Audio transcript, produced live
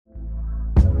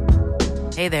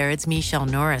Hey there, it's Michelle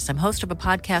Norris. I'm host of a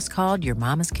podcast called Your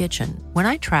Mama's Kitchen. When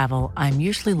I travel, I'm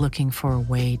usually looking for a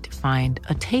way to find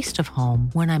a taste of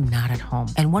home when I'm not at home.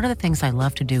 And one of the things I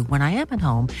love to do when I am at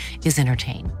home is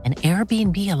entertain. And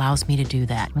Airbnb allows me to do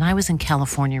that. When I was in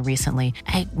California recently,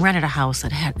 I rented a house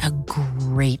that had a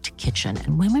great kitchen.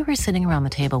 And when we were sitting around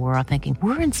the table, we were all thinking,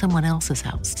 we're in someone else's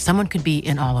house. Someone could be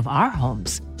in all of our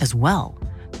homes as well.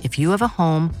 If you have a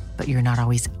home, but you're not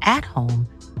always at home,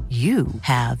 you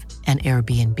have an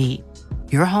Airbnb.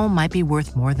 Your home might be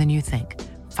worth more than you think.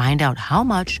 Find out how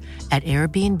much at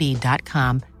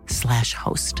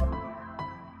airbnb.com/host.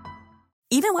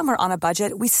 Even when we're on a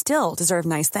budget, we still deserve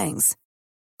nice things.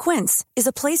 Quince is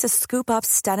a place to scoop up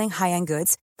stunning high-end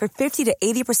goods for 50 to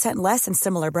 80% less than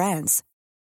similar brands.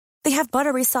 They have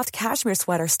buttery soft cashmere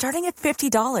sweaters starting at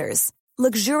 $50,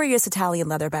 luxurious Italian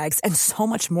leather bags, and so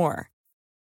much more.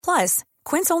 Plus,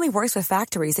 Quince only works with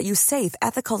factories that use safe,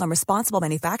 ethical, and responsible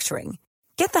manufacturing.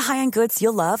 Get the high-end goods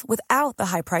you'll love without the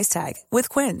high price tag with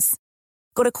Quince.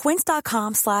 Go to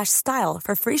quince.com/style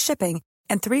for free shipping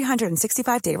and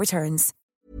 365-day returns.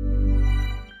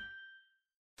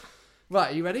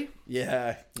 Right, are you ready?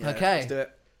 Yeah. Okay. Let's do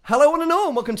it. Hello one and all,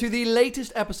 and welcome to the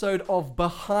latest episode of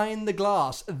Behind the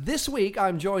Glass. This week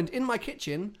I'm joined in my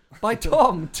kitchen by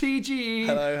Tom, TGE.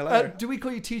 Hello. Do we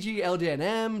call you TGE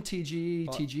LDNM,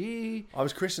 TGE? I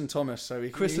was Chris and Thomas, so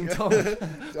we Chris and Thomas.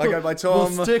 I go by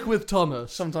Tom. We'll stick with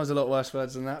Thomas. Sometimes a lot worse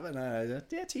words than that, but no.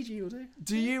 Yeah, TG will do.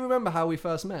 Do you remember how we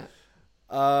first met?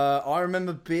 I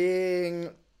remember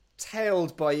being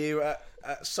tailed by you at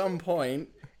some point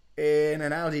in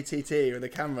an Audi TT with a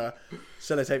camera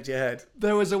sellotaped to your head.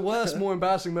 There was a worse, more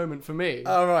embarrassing moment for me.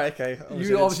 Oh, right, okay.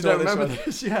 You obviously don't remember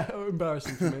this. Yeah,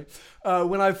 embarrassing for me.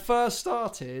 When I first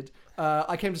started,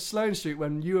 I came to Sloane Street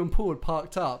when you and Paul had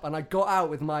parked up, and I got out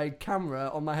with my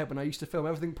camera on my head when I used to film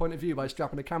everything point of view by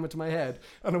strapping a camera to my head,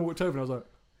 and I walked over and I was like,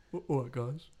 all right,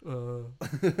 guys. How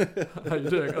you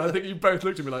doing? And I think you both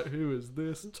looked at me like, who is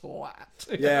this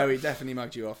twat? Yeah, we definitely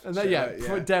mugged you off. And then,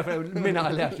 definitely. The minute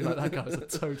I left, you're like, that guy's a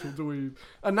total dweeb.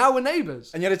 And now we're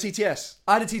neighbours. And you had a TTS?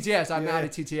 I had a TTS. I had a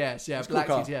TTS. Yeah, black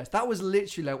cool car. TTS. That was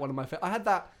literally like one of my favorite. I had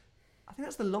that. I think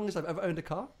that's the longest I've ever owned a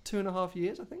car. 2.5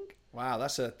 years, I think. Wow,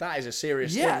 that is a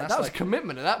serious thing. Yeah, that was a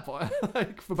commitment at that point,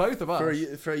 like for both of us.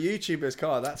 For a YouTuber's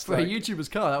car, that's for a YouTuber's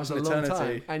car. That was a long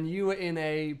eternity. time. And you were in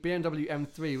a BMW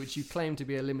M3, which you claimed to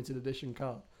be a limited edition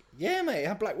car. Yeah, mate, it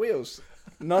had black wheels.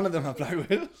 None of them have black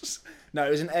wheels. No, it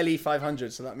was an LE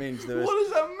 500, so that means there was... What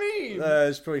does that mean?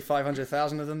 There's probably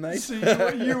 500,000 of them made. So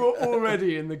you were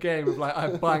already in the game of like,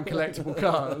 I'm buying collectible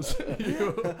cars.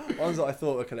 Ones that I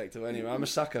thought were collectible anyway. I'm a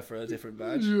sucker for a different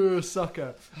badge. You're a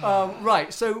sucker.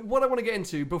 Right, so what I want to get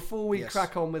into before we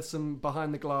crack on with some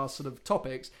behind the glass sort of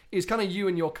topics is kind of you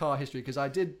and your car history, because I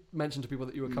did mention to people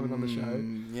that you were coming on the show.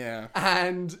 Yeah.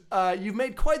 And you've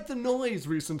made quite the noise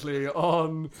recently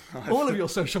on all of your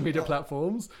social media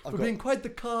platforms for being quite the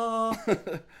car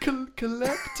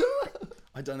collector.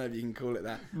 I don't know if you can call it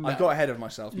that. No. I've got ahead of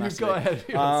myself massively. You've got ahead of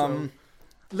yourself.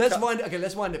 Let's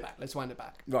wind it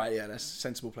back. Right, yeah, that's a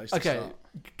sensible place to start.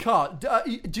 Car.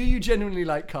 Do you genuinely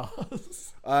like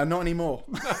cars? Not anymore.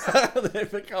 They've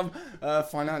become a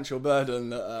financial burden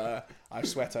that I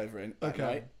sweat over in.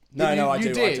 Okay. No, I do.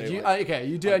 You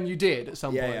do, and you did at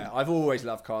some point. Yeah. I've always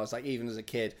loved cars. Like even as a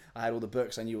kid, I had all the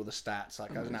books. I knew all the stats.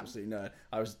 Like I was an absolute nerd.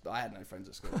 I had no friends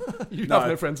at school. You have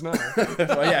no friends now.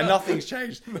 Well, yeah, nothing's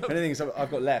changed. I've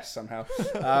got less somehow.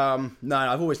 No,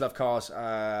 I've always loved cars.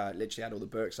 Literally had all the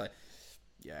books.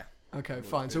 Okay,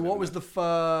 fine. So what was the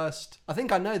first? I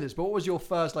think I know this, but what was your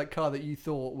first like car that you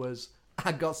thought was?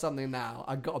 I got something now.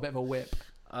 I got a bit of a whip.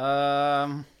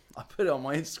 I put it on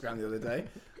my Instagram the other day.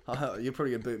 You're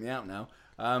probably going to boot me out now.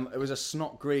 It was a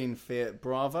snot green Fiat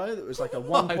Bravo that was like a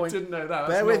 1. I didn't know that.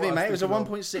 Bear with me, mate. It was a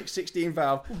 1.6 16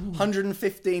 valve,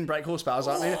 115 brake horsepower. I was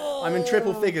like, I'm in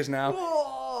triple figures now.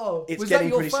 Whoa! It's was getting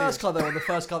that your pretty first serious. car though, or the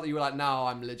first car that you were like, no,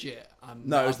 I'm legit?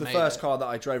 No, it was the first car that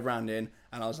I drove around in,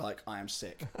 and I was like, I am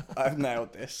sick. I've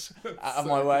nailed this. Out of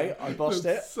my way, I bossed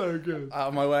it. So good. Out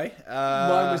of my way.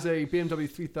 Mine was a BMW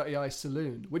 330i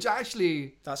Saloon, which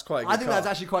actually... That's quite a good I think car. that's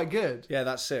actually quite good. Yeah,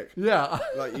 that's sick. Yeah.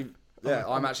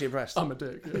 I'm actually impressed. I'm a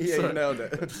dick. Yeah, you nailed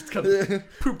it. Just kind of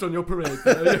pooped on your parade.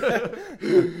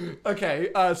 Okay,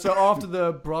 so after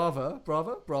the Bravo.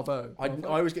 I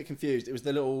always get confused. It was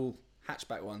the little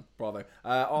hatchback one, Bravo.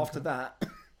 After that,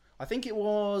 I think it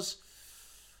was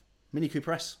Mini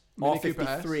Cooper S.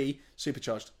 R53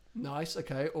 supercharged. Nice,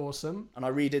 okay, awesome. And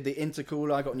I redid the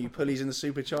intercooler. I got new pulleys in the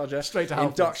supercharger. Straight to Halfords.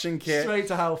 Induction kit. Straight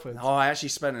to Halfords. Oh, I actually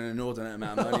spent an inordinate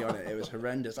amount of money on it. It was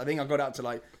horrendous. I think I got out to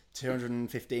like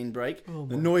 215 brake.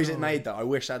 The noise it made, though, I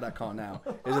wish I had that car now.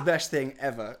 It was the best thing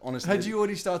ever, honestly. Had you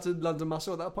already started London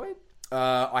Muscle at that point?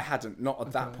 I hadn't. Not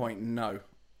at that point, no.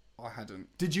 I hadn't.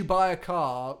 Did you buy a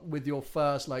car with your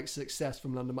first success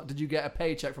from London Muscle? Did you get a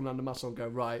paycheck from London Muscle and go,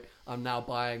 right, I'm now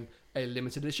buying a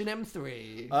limited edition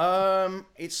M3?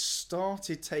 It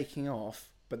started taking off,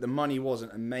 but the money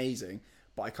wasn't amazing.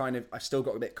 But I still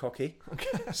got a bit cocky.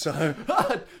 Okay. So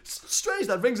strange,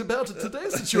 that rings a bell to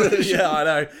today's situation. Yeah, I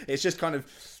know. It's just kind of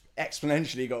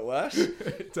exponentially got worse.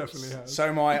 It definitely has.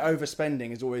 So my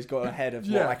overspending has always got ahead of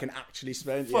what I can actually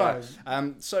spend. Fine.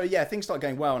 Yeah. Things started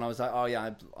going well, and I was like, oh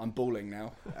yeah, I'm balling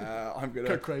now. I'm gonna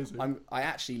go crazy. I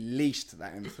actually leased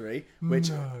that M3, which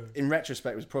in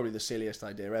retrospect was probably the silliest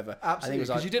idea ever. Absolutely,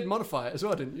 because you did modify it as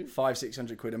well, didn't you?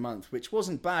 500-600 quid a month, which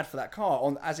wasn't bad for that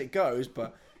car as it goes,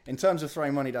 but. In terms of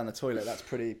throwing money down the toilet, that's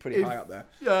pretty high up there.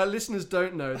 Yeah, listeners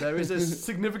don't know, there is a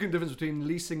significant difference between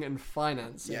leasing and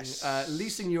financing. Yes.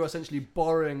 Leasing, you're essentially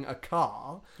borrowing a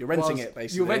car. You're renting it,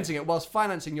 basically. You're renting it, whilst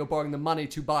financing, you're borrowing the money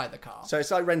to buy the car. So it's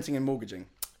like renting and mortgaging.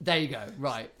 There you go,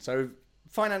 right. So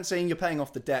financing, you're paying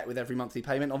off the debt with every monthly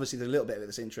payment. Obviously, there's a little bit of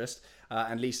this interest.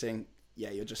 And leasing,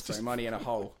 you're just throwing money in a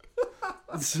hole.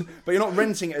 But you're not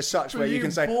renting it as such, where you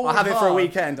can say, I'll have it for a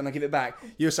weekend and I give it back.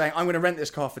 You're saying, I'm going to rent this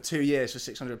car for 2 years for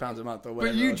 £600 a month or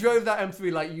whatever. But you drove that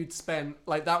M3 like you'd spent,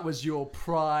 like that was your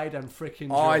pride and freaking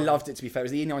joy. I loved it, to be fair.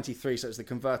 It was the E93, so it was the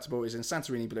convertible. It was in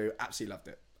Santorini blue. Absolutely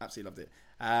loved it.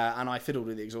 And I fiddled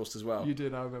with the exhaust as well. You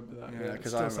did, I remember that. Yeah,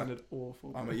 because it sounded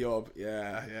awful. I'm a yob,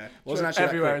 yeah. Wasn't actually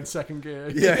everywhere in second gear.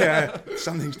 Yeah.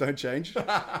 Some things don't change.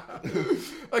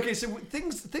 Okay, so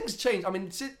things change.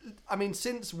 I mean,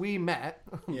 since we met,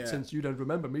 since you don't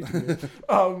remember meeting me,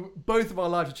 both of our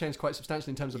lives have changed quite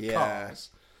substantially in terms of cars.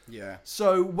 Yeah.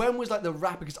 So when was the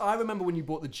rapid? Because I remember when you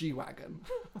bought the G-Wagon.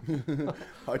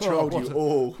 I trolled you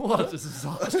all. What a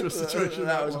disastrous situation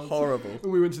that was horrible.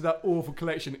 When we went to that awful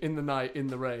collection in the night, in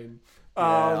the rain.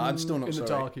 I'm still not sorry. In the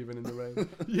dark, even in the rain.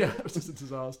 Yeah, it was just a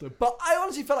disaster. But I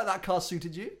honestly felt like that car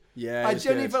suited you. Yeah, I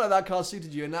genuinely felt like that car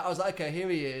suited you, and I was like, okay, here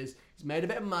he is. He's made a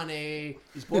bit of money.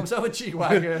 He's bought himself a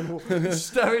G-Wagon.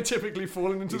 Stereotypically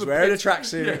falling into he's wearing a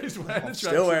tracksuit. Yeah, he's wearing a tracksuit.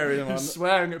 Still wearing one. He's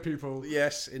swearing at people.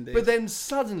 Yes, indeed. But then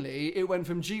suddenly it went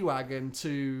from G-Wagon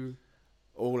to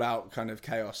all out kind of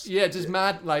chaos. Yeah, just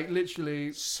mad,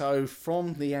 literally. So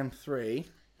from the M3,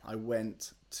 I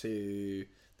went to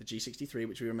the G63,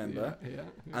 which we remember. Yeah.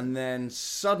 And then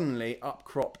suddenly up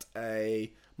cropped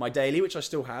my daily, which I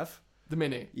still have. The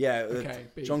Mini. Yeah,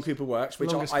 John Cooper Works,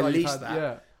 which I leased that.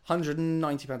 Yeah.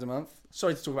 £190 a month.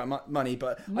 Sorry to talk about money,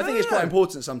 but I think it's quite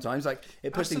important sometimes.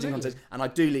 It puts things in context. And I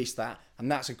do lease that,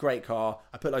 and that's a great car.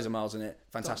 I put loads of miles in it.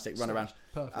 Fantastic, run around.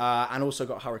 Perfect. And also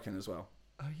got Hurricane as well.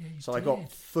 Oh yeah, you so did. I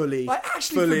got fully. I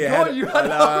actually forgot ahead. You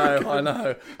had I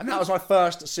know. And that was my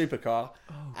first supercar.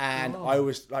 And I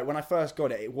was when I first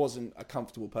got it, it wasn't a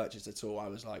comfortable purchase at all. I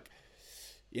was like,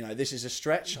 this is a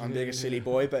stretch. I'm being a silly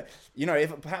boy, but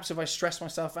if I stress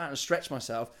myself out and stretch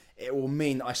myself, it will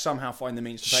mean that I somehow find the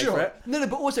means to pay for it. No,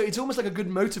 but also it's almost like a good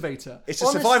motivator. It's a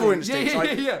survival instinct.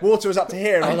 Yeah. Water was up to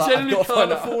here, and I was like, I've got to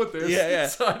can't afford this. Yeah.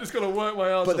 So I just got to work my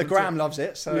ass. But the Gram loves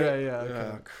it. So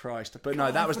Okay. Oh Christ! But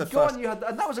no, that was the first. You had,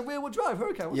 and that was a rear-wheel drive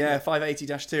Hurricane. Yeah,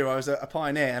 580-2. I was a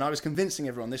pioneer, and I was convincing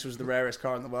everyone this was the rarest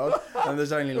car in the world, and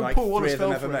there's only like 3 of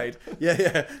them ever made.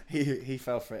 Yeah. He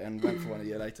fell for it and went for one a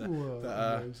year later. Whoa,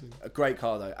 but, a great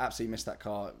car though. Absolutely missed that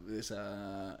car. It was, it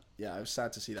was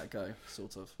sad to see that go,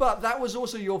 sort of. But that was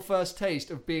also your first taste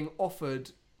of being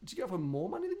offered. Did you get offered more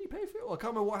money than you paid for it? Or I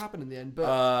can't remember what happened in the end.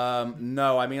 But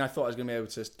no, I thought I was going to be able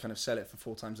to kind of sell it for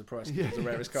 4 times the price. It was the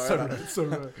rarest car ever. So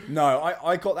rare. No,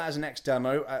 I got that as an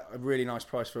ex-demo at a really nice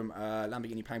price from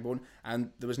Lamborghini Pangborn, and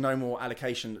there was no more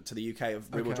allocation to the UK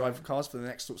of rear-wheel drive cars for the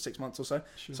next 6 months or so.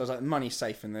 Sure. So I was like, money's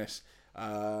safe in this.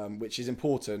 Which is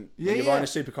important when you're buying a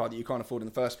supercar that you can't afford in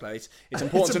the first place. It's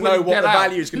important to know what the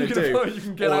value is going to do. You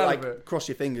can get out of it. Cross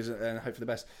your fingers and hope for the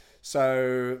best.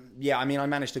 So I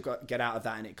managed to get out of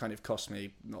that, and it kind of cost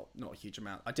me not a huge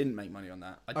amount. I didn't make money on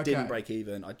that. I didn't break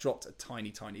even. I dropped a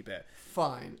tiny bit.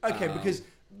 Fine. Okay, because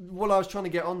what I was trying to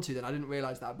get onto then, I didn't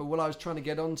realise that, but what I was trying to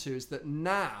get onto is that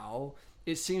now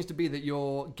it seems to be that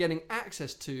you're getting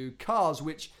access to cars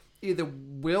which either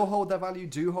will hold their value,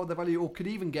 do hold their value, or could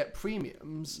even get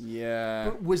premiums. Yeah.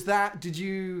 But did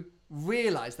you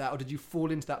realise that, or did you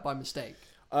fall into that by mistake?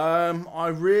 I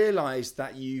realised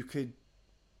that you could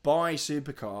buy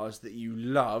supercars that you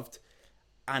loved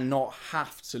and not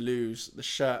have to lose the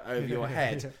shirt over your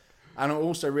head. And I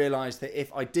also realised that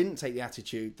if I didn't take the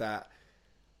attitude that,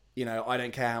 I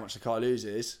don't care how much the car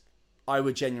loses, I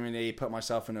would genuinely put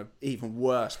myself in an even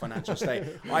worse financial state.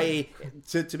 I.e.,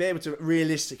 to be able to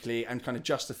realistically and kind of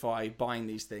justify buying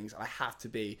these things, I have to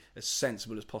be as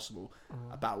sensible as possible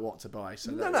about what to buy.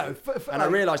 So I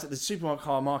realised that the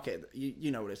supercar market,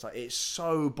 you know what it's like. It's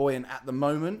so buoyant at the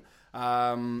moment.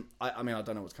 I mean, I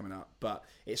don't know what's coming up, but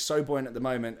it's so buoyant at the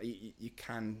moment. You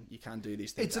can do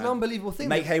these things. It's an unbelievable thing.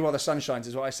 Make hay while the sun shines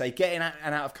is what I say. Get in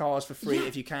and out of cars for free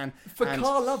if you can. For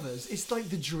car lovers, it's like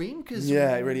the dream, because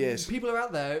it really is. People are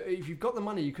out there. If you've got the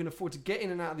money, you can afford to get in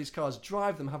and out of these cars,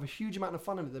 drive them, have a huge amount of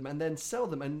fun with them, and then sell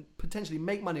them and potentially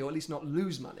make money, or at least not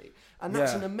lose money. And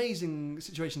that's an amazing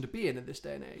situation to be in this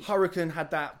day and age. Huracan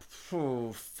had that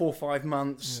 4 or 5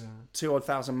 months,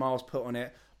 2,000 miles put on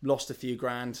it. Lost a few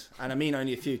grand, and I mean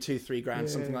only a few, 2-3 grand,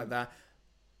 something like that.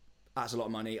 That's a lot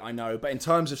of money, I know. But in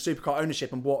terms of supercar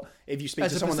ownership and what, if you speak to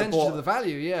someone that bought of the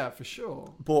value, for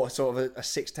sure, bought sort of a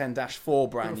 610-4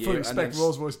 brand new, fully expect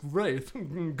Rolls Royce Wraith.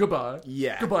 Goodbye.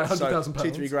 Yeah, goodbye. £100,000.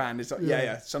 2-3 grand. It's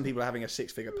like, Some people are having a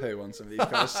 6-figure poo on some of these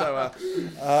cars. So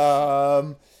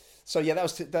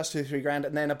that's 2-3 grand,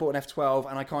 and then I bought an F12,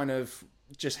 and I kind of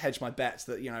just hedged my bets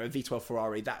that a V12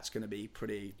 Ferrari, that's going to be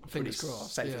pretty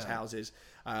safe as houses.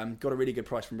 Got a really good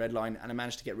price from Redline, and I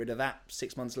managed to get rid of that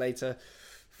 6 months later.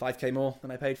 5k more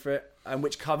than I paid for it,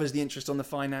 which covers the interest on the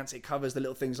finance. It covers the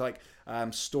little things like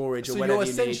storage or whatever you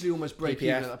need. So you're essentially almost break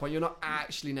even at that point. You're not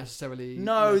actually necessarily...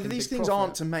 No, these things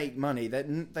aren't to make money.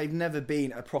 They've never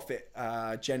been a profit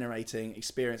generating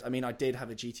experience. I mean, I did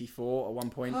have a GT4 at one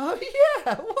point. Oh,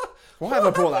 yeah. Why have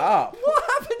I brought that up? What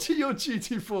happened to your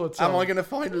GT4, Tom? Am I going to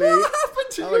finally... What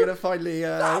happened to Am I going to finally...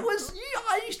 that was...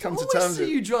 I used to always see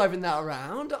you driving that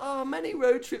around. Many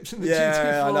road trips in the GT4.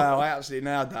 Yeah, I know. I absolutely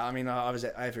nailed that. I mean, I was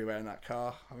everywhere in that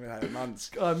car. I mean, I had it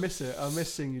months. I miss it. I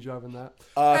miss seeing you driving that.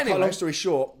 Anyway. Long story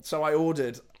short, so I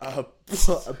ordered a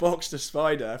Boxster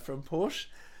Spider from Porsche.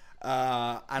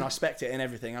 And I spec'd it and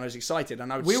everything, and I was excited,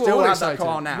 and I would still have that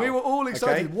car now. We were all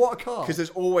excited. Okay? What a car! Because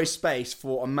there's always space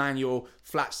for a manual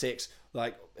flat six.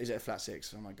 Like, is it a flat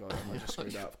six? Oh my god, I just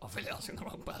screwed up. I think asking the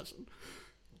wrong person.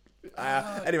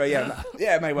 Anyway,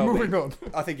 it may well Moving be. on.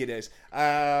 I think it is.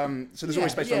 So there's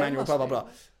always space for a manual. Blah blah blah.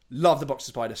 Love the Boxster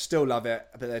Spider, still love it,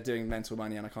 but they're doing mental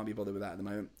money, and I can't be bothered with that at the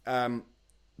moment.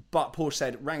 But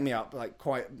Porsche rang me up like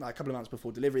a couple of months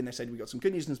before delivery, and they said, we got some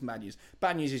good news and some bad news.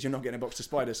 Bad news is you're not getting a Boxster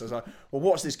Spider. So I was like, well,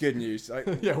 what's this good news? Like,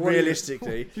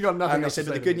 realistically. You got nothing. And they said,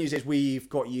 but the good news is we've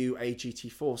got you a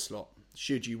GT4 slot,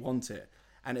 should you want it.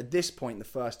 And at this point, the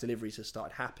first deliveries have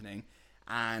started happening,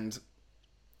 and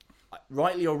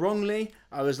rightly or wrongly,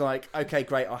 I was like, okay,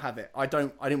 great, I'll have it. I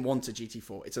didn't want a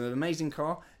GT4. It's an amazing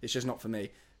car. It's just not for me.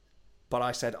 But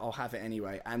I said, I'll have it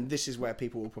anyway. And this is where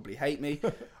people will probably hate me.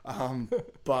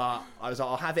 But I was like,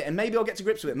 I'll have it. And maybe I'll get to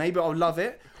grips with it. Maybe I'll love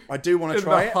it. I do want to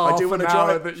try it. I do want to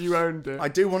drive it. That you owned it. I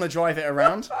do want to drive it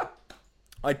around.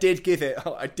 I did give it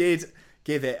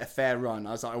a fair run.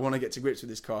 I was like, I want to get to grips with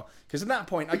this car. Because at that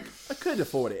point, I could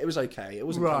afford it. It was okay. It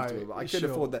wasn't comfortable. But I could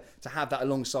afford to have that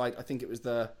alongside, I think it was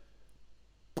the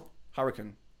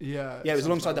Huracan. Yeah. Yeah, it was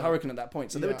alongside the Huracan at that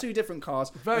point. So there were two different cars.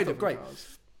 Very different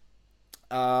cars.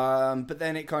 But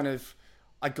then it kind of,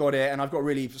 I got it, and I've got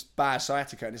really bad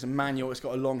sciatica, and it's a manual. It's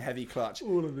got a long, heavy clutch.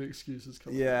 All of the excuses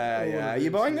come. Yeah. Are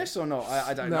you buying this or not?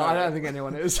 I don't know. No, I don't think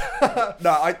anyone is.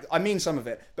 No, I mean some of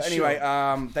it. But anyway,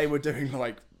 they were doing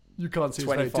like you can't see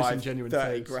 25, 30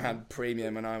 face. Grand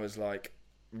premium, and I was like,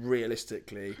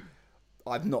 realistically,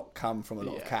 I've not come from a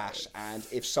lot of cash, and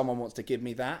if someone wants to give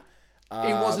me that.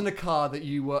 It wasn't a car that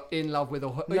you were in love with,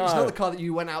 or it's not the car that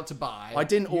you went out to buy. I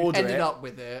didn't order it. Ended up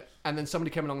with it, and then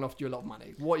somebody came along and offered you a lot of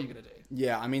money. What are you going to do?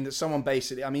 Yeah, I mean, that someone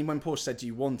basically. I mean, when Porsche said, "Do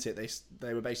you want it?"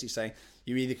 They were basically saying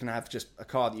you either can have just a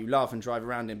car that you love and drive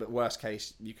around in, but worst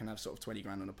case, you can have sort of 20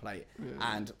 grand on a plate.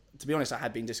 Yeah. And to be honest, I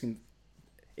had been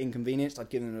inconvenienced. I'd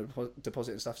given them a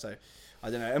deposit and stuff, so. I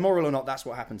don't know, immoral or not, that's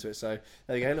what happened to it. So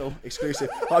there you go, a little exclusive.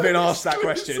 I've been asked that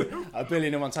question a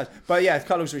billion and one times. But yeah,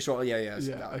 cut long story short, okay.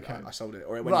 I sold it,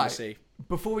 or it went in the sea.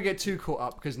 Before we get too caught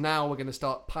up, because now we're going to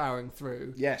start powering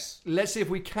through. Yes. Let's see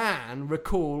if we can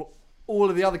recall all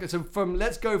of the other. So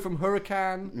let's go from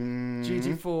Huracan,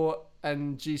 GT4,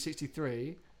 and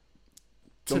G63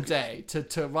 today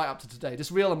to right up to today.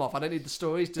 Just reel them off. I don't need the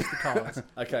stories, just the cars.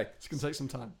 Okay. It's going to take some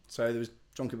time. So there was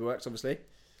John Cooper Works, obviously.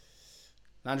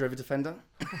 Land Rover Defender,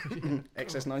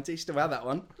 XS90, still have that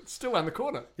one. It's still around the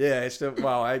corner. Yeah, it's still,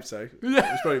 well, I hope so.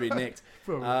 Yeah. It's probably been nicked.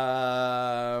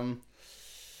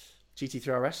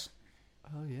 GT3 RS.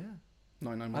 Oh, yeah.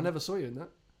 991. I never saw you in that.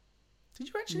 Did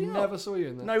you actually Never saw you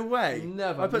in that. No way.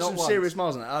 Never. I put some serious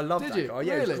miles on it. I loved that car.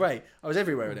 Yeah, really? It was great. I was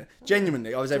everywhere in it.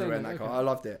 Genuinely, I was everywhere in that car. I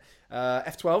loved it.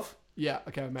 F12. Yeah.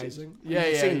 Okay. Amazing. Have Yeah.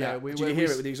 you Yeah. seen Yeah. that? Did you hear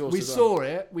it with the exhaust We as well? saw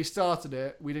it. We started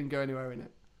it. We didn't go anywhere in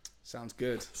it. Sounds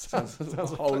good. Sounds a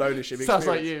whole ownership Sounds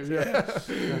like experience.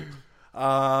 you.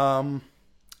 Yeah.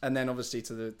 And then obviously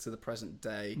to the present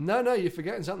day. No, you're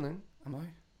forgetting something. Am I?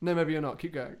 No, maybe you're not.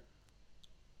 Keep going.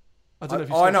 I don't know if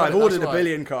you I know. still I've got it, ordered that's a why.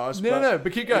 billion cars. No,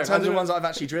 but keep going. In terms of ones that I've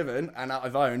actually driven and that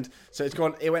I've owned, so it's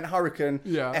gone. It went Huracan,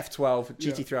 Yeah. F12,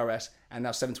 GT3 RS, and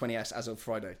now 720S as of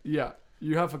Friday. Yeah,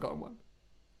 you have forgotten one.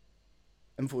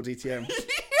 M4 DTM.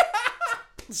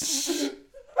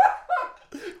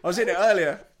 I was in it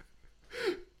earlier.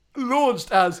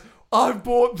 Launched as I've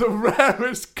bought the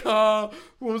rarest car.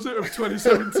 What was it of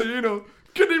 2017? Or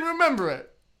couldn't even remember it.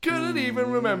 Couldn't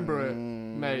even remember it,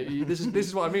 mate. This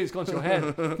is what I mean. It's gone to your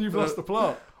head. You've lost the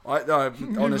plot. Honestly,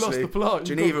 You've lost the plot.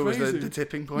 You've Geneva gone was crazy. the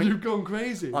tipping point. You've gone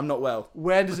crazy. I'm not well.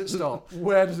 Where does it stop?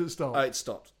 Where does it stop? It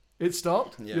stopped. It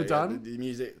stopped. Yeah, You're done. The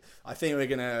music. I think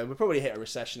we'll probably hit a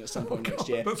recession at some point next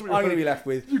year. that's I'm what you're going to be hoping. left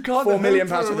with You can't £4 million hope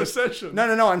for a worth of- recession.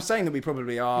 No. I'm saying that we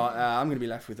probably are. I'm going to be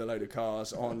left with a load of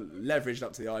cars on leveraged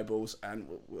up to the eyeballs, and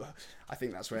I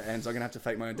think that's where it ends. I'm going to have to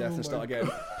fake my own death and start again.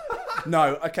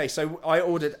 No, okay. So I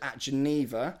ordered at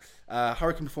Geneva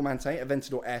Huracan Performante,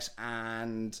 Aventador S,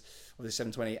 and obviously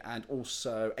 720, and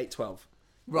also 812.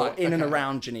 Right, Or in and okay.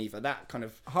 around Geneva. That kind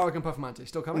of Huracan Performante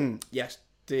still coming. yes,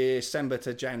 December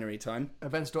to January time.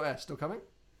 Events.s still coming.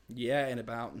 Yeah, in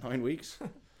about 9 weeks.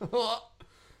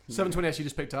 720S you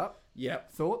just picked up.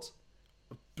 Yep, Thoughts?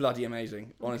 bloody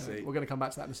amazing. Honestly, Okay, we're going to come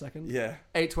back to that in a second. yeah.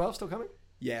 812 still coming.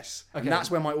 Yes. Okay. And that's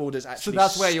where my orders So actually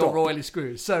that's where you're stop. royally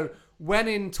screwed. So when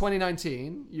in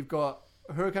 2019 you've got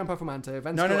Huracan Performante,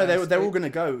 Events. No, they're all going to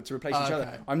go to replace each Okay.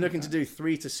 other. I'm looking to do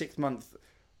 3 to 6 month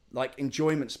like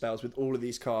enjoyment spells with all of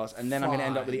these cars, and then I'm going to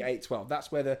end up with the Fine. 812.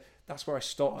 That's where I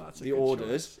stop That's a the good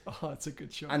orders. choice. Oh, that's a good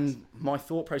choice. And my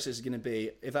thought process is going to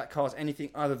be, if that car's anything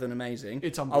other than amazing,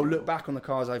 It's I'll unbelievable. look back on the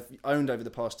cars I've owned over the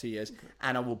past 2 years,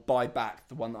 and I will buy back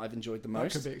the one that I've enjoyed the that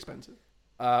most. could be expensive.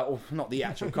 Or not the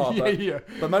actual car, Yeah.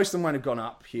 but most of them won't have gone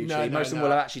up hugely. No, Most of them no.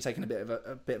 will have actually taken a bit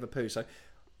of a poo. So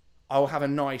I'll have a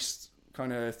nice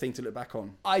kind of thing to look back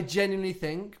on. I genuinely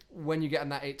think when you get in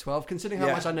that 812, considering how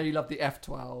Yeah. much I know you love the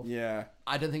F12, Yeah.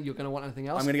 I don't think you're going to want anything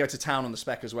else. I'm going to go to town on the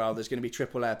spec as well. There's going to be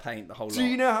triple air paint the whole lot. Do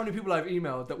you know how many people I've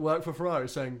emailed that work for Ferrari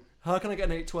saying, how can I get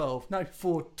an 812 No.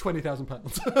 for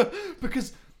 £20,000?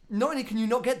 Because not only can you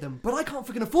not get them, but I can't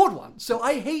freaking afford one. So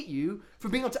I hate you for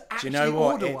being able to Do actually you know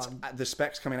what? order one. The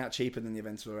spec's coming out cheaper than the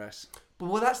Aventador S. But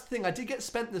well, that's the thing. I did get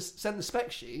sent the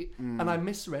spec sheet and I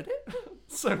misread it.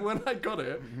 So when I got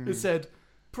it, it said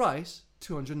price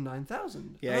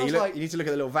 209,000. Yeah, and I was you need to look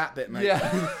at the little VAT bit, mate.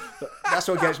 yeah. That's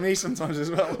what gets me sometimes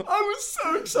as well. I was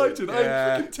so excited.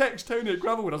 Yeah. I freaking text Tony at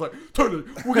Gravelwood. I was like, Tony,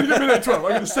 we're going to get me an 812. I'm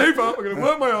going to save up. I'm going to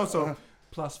work my ass off.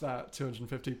 Plus that,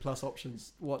 250 plus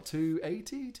options. What,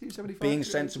 280, 275? Being 280?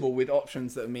 sensible with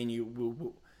options that mean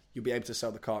you'll be able to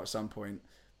sell the car at some point.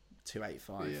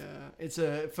 285.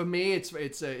 Yeah, for me,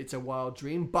 it's a wild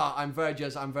dream, but I'm very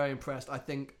jealous. I'm very impressed. I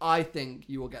think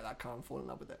you will get that car and fall in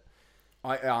love with it.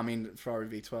 I mean, Ferrari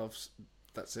V12s.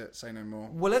 That's it. Say no more.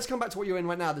 Well, let's come back to what you're in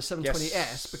right now, the 720S,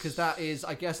 Yes. because that is,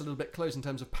 I guess, a little bit close in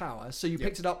terms of power. So you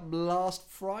picked it up last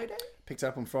Friday? Picked it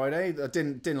up on Friday. I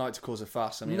didn't like to cause a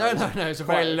fuss. I mean, No, I was it's a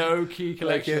quite very low-key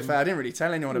collection. low-key affair. I didn't really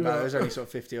tell anyone about it. Yeah. There's only sort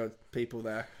of 50 odd people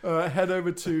there. Head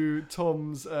over to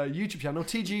Tom's YouTube channel,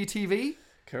 TGTV.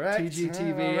 Correct. TGTV, I and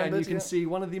you remembered, can yeah. see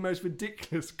one of the most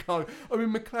ridiculous cars. I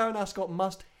mean, McLaren Ascot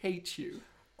must hate you.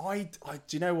 I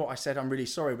do you know what I said? I'm really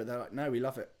sorry, but they're like, no, we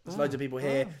love it. There's loads of people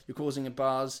here. You're causing a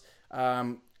buzz.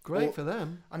 Great or- for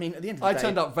them. I mean, at the end of the I day,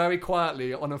 turned up very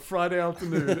quietly on a Friday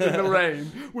afternoon in the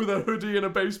rain with a hoodie and a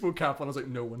baseball cap on. I was like,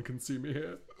 no one can see me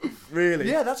here. Really?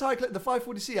 Yeah, that's how I clicked the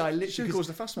 540C. I literally Should've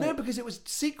caused a fuss, mate. No, because it was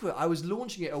secret. I was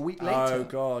launching it a week later. Oh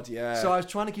God, yeah. So I was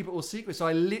trying to keep it all secret. So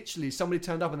I literally, somebody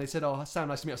turned up and they said, "Oh, Sam,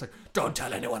 nice to meet you." I was like, "Don't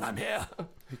tell anyone I'm here."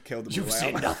 Killed them You've all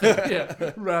seen out. nothing.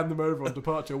 Yeah, ran them over on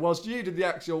departure. Whilst you did the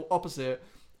actual opposite,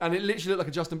 and it literally looked like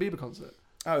a Justin Bieber concert.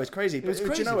 Oh, it's crazy. But was do you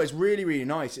crazy. know what? It's really, really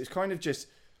nice. It's kind of just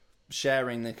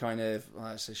sharing the kind of,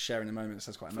 I say sharing the moment. It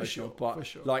sounds quite emotional, sure, but for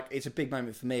sure. like it's a big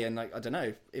moment for me. And like I don't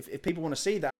know if people want to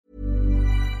see that.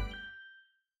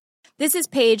 This is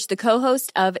Paige, the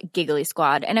co-host of Giggly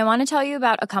Squad, and I want to tell you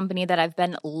about a company that I've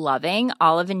been loving,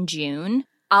 Olive & June.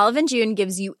 Olive & June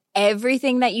gives you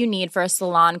everything that you need for a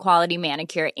salon-quality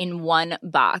manicure in one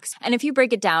box. And if you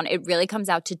break it down, it really comes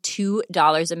out to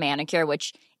 $2 a manicure,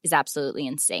 which is absolutely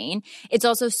insane. It's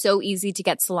also so easy to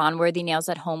get salon-worthy nails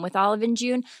at home with Olive &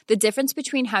 June. The difference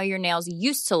between how your nails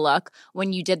used to look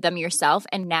when you did them yourself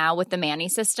and now with the Mani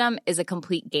system is a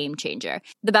complete game changer.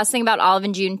 The best thing about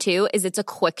Olive & June, too, is it's a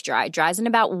quick dry. Dries in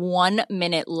about 1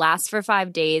 minute, lasts for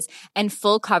 5 days, and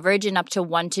full coverage in up to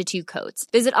 1 to 2 coats.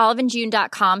 Visit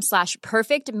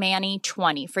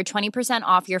oliveandjune.com/perfectmani20 for 20%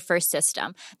 off your first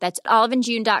system. That's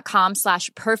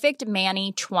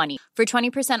oliveandjune.com/perfectmani20 for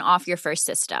 20% off your first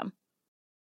system.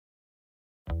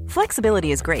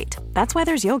 Flexibility is great. That's why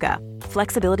there's yoga.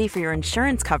 Flexibility for your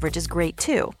insurance coverage is great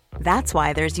too. That's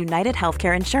why there's United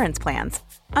Healthcare Insurance Plans.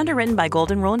 Underwritten by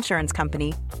Golden Rule Insurance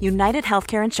Company, United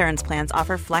Healthcare Insurance Plans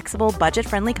offer flexible,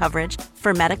 budget-friendly coverage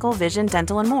for medical, vision,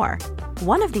 dental, and more.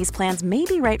 One of these plans may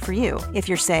be right for you if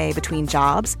you're, say, between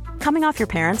jobs, coming off your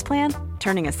parents' plan,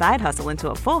 turning a side hustle into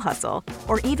a full hustle,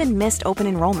 or even missed open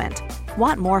enrollment.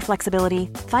 Want more flexibility?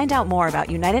 Find out more about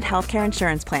United Healthcare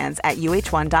Insurance Plans at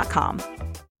uh1.com.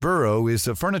 Burrow is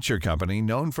a furniture company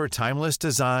known for timeless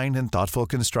design and thoughtful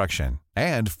construction,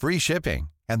 and free shipping,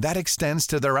 and that extends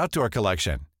to their outdoor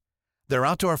collection. Their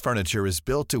outdoor furniture is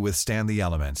built to withstand the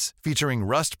elements, featuring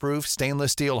rust-proof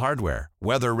stainless steel hardware,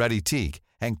 weather-ready teak,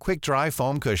 and quick-dry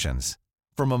foam cushions.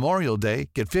 For Memorial Day,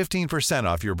 get 15%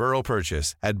 off your Burrow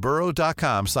purchase at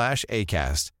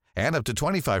burrow.com/acast, and up to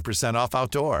 25% off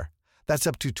outdoor. That's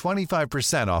up to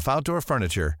 25% off outdoor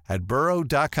furniture at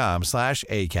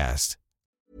burrow.com/acast.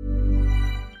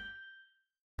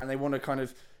 And they want to kind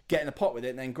of get in the pot with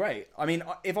it, then great. I mean,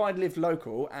 if I'd lived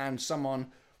local and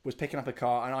someone was picking up a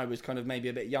car and I was kind of maybe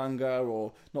a bit younger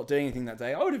or not doing anything that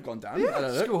day, I would have gone down.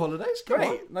 Yeah, school holidays,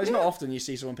 great. No, it's not often you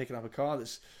see someone picking up a car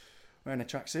that's wearing a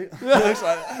tracksuit.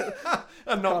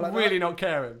 And not like really not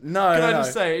caring. No, Can I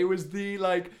just say, it was the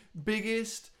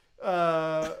biggest,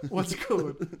 what's it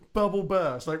called? Bubble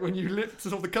burst. Like when you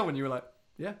lifted off the cover and you were like,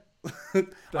 yeah.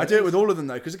 I do it with all of them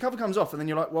though, because the cover comes off and then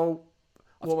you're like, well,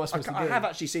 what am I supposed to do? I have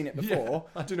actually seen it before.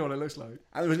 Yeah, I do know what it looks like.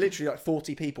 And there was literally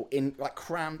 40 people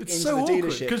crammed into so the awkward,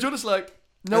 dealership. Because you're just like,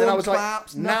 no one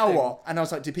claps, now what? And I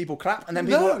was like, do people clap? And then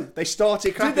they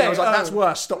started clapping. I was like, that's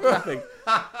worse, stop clapping.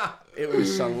 It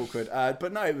was so awkward.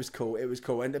 But no, it was cool. It was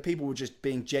cool. And the people were just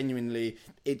being genuinely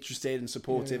interested and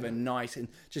supportive and nice and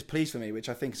just pleased for me, which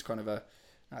I think is kind of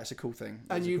it's a cool thing.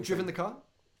 And you've driven the car?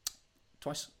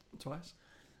 Twice.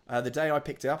 The day I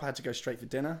picked it up, I had to go straight for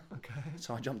dinner. Okay.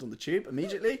 So I jumped on the tube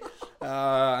immediately.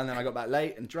 And then I got back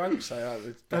late and drunk. So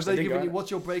have they given you,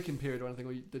 what's your braking period or anything?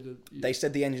 Or They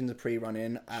said the engine's a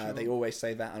pre-run-in. Sure. They always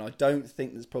say that. And I don't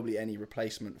think there's probably any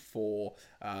replacement for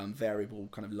variable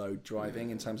kind of load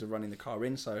driving in terms of running the car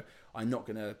in. So I'm not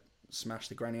going to smash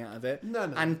the granny out of it.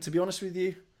 No. And to be honest with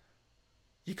you,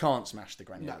 you can't smash the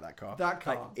granny out of that car. That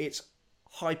car. It's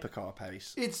hypercar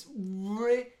pace. It's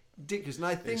ridiculous. And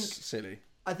I think... It's silly.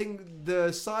 I think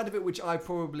the side of it which I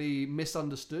probably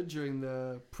misunderstood during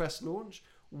the press launch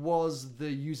was the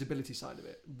usability side of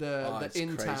it. The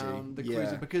in-town, the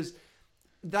cruising. Because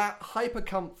that hyper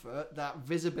comfort, that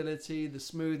visibility, the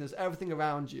smoothness, everything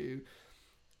around you,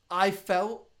 I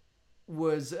felt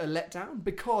was a letdown.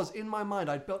 Because in my mind,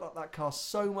 I'd built up that car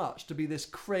so much to be this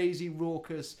crazy,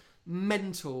 raucous,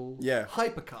 mental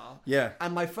hypercar. Yeah.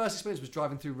 And my first experience was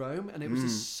driving through Rome, and it was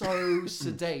just so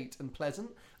sedate and pleasant.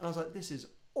 And I was like, this is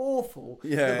awful.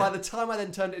 Yeah. But by the time I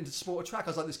then turned it into Sport Track, I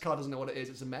was like, this car doesn't know what it is.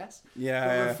 It's a mess. Yeah.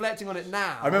 But reflecting on it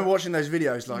now, I remember watching those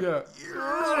videos like, I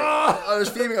was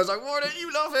fuming. I was like, why don't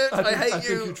you love it? I hate you. I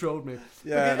think you trolled me.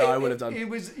 Yeah, I would have done. It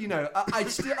was,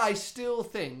 I still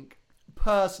think,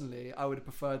 personally, I would have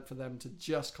preferred for them to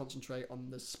just concentrate on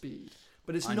the speed.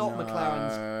 But it's not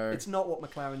McLaren's. It's not what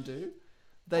McLaren do.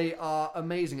 They are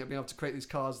amazing at being able to create these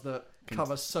cars that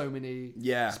cover so many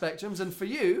spectrums. And for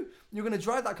you, you're going to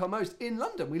drive that car most in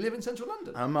London. We live in central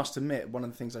London. I must admit, one of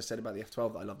the things I said about the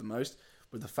F12 that I love the most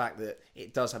was the fact that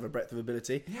it does have a breadth of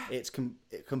ability. Yeah. It's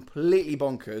completely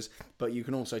bonkers, but you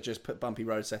can also just put bumpy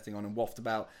road setting on and waft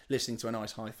about listening to a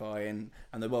nice hi-fi and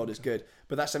the world is good.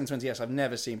 But that 720S, I've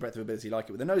never seen breadth of ability like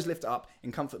it. With the nose lift up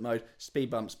in comfort mode, speed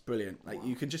bumps, brilliant. Like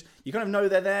you kind of know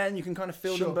they're there and you can kind of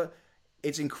feel them, but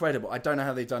it's incredible. I don't know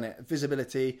how they've done it.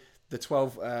 Visibility, the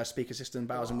 12 speaker system,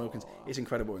 Bowers and Wilkins, it's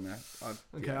incredible in there. I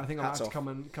think I'll have to come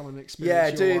and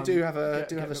experience. Yeah, do have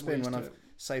a spin when I've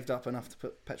saved up enough to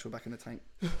put petrol back in the tank.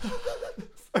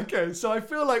 Okay, so I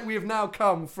feel like we have now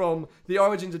come from the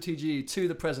origins of TGE to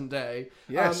the present day.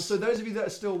 Yes. So those of you that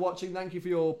are still watching, thank you for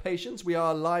your patience. We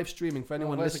are live streaming for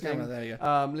anyone listening.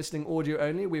 Listening audio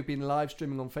only. We've been live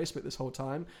streaming on Facebook this whole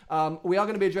time. We are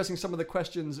going to be addressing some of the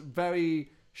questions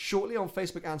very shortly on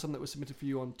Facebook and some that was submitted for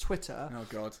you on Twitter. Oh,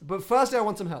 God. But firstly, I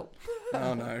want some help.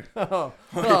 Oh, no.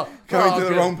 Going to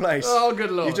the wrong place. Oh,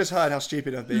 good Lord. You just heard how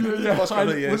stupid I've been. Yeah, Last couple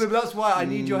of years. well, that's why I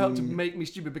need your help to make me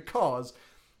stupid, because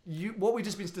what we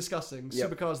just been discussing,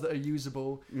 supercars that are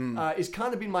usable, is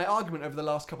kind of been my argument over the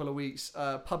last couple of weeks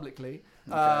publicly,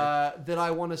 that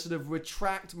I want to sort of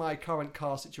retract my current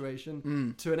car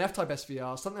situation to an F-Type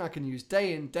SVR, something I can use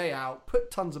day in, day out,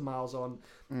 put tons of miles on,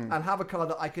 and have a car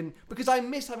that I can, because I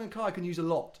miss having a car I can use a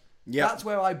lot. Yeah, that's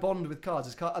where I bond with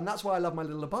cars, and that's why I love my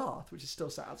little Abarth, which is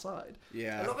still sat outside.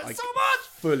 Yeah, I love it so much.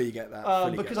 Fully get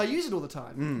that. Because I use it all the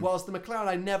time. Whilst the McLaren,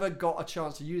 I never got a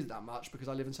chance to use it that much because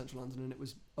I live in central London and it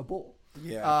was a bore.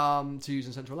 Yeah. To use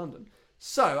in central London.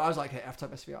 So I was like, hey,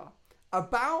 F-Type SVR.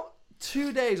 About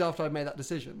 2 days after I made that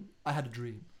decision, I had a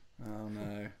dream. Oh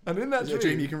no! And in that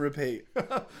dream you can repeat.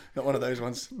 Not one of those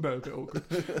ones. No, a bit awkward.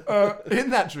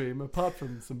 In that dream, apart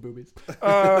from some boobies,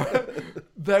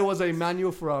 there was a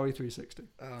manual Ferrari 360.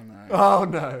 Oh no! Oh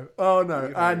no! Oh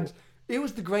no! And it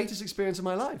was the greatest experience of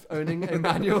my life, owning a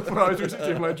manual Ferrari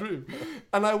 360 in my dream.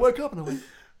 And I woke up and I went,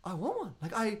 I want one.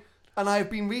 And I've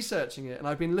been researching it and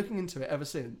I've been looking into it ever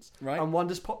since. Right. And one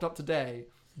just popped up today.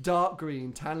 Dark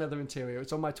green, tan leather interior.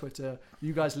 It's on my Twitter.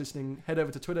 You guys listening, head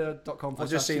over to twitter.com. I've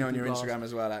just seen it on your Instagram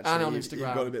as well, actually. And on Instagram.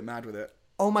 You've got a bit mad with it.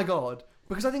 Oh my God.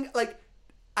 Because I think,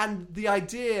 and the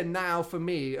idea now for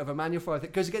me of a manual Ferrari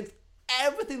that goes against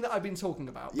everything that I've been talking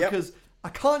about. Yep. Because I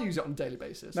can't use it on a daily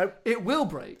basis. Nope. It will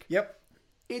break. Yep.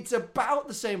 It's about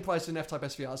the same price as an F-Type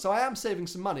SVR, so I am saving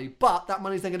some money, but that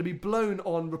money's then going to be blown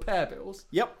on repair bills.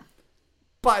 Yep.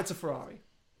 But it's a Ferrari.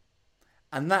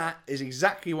 And that is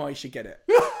exactly why you should get it.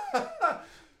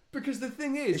 Because the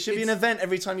thing is, it should be an event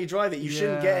every time you drive it. You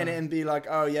shouldn't get in it and be like,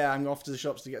 oh yeah, I'm off to the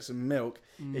shops to get some milk.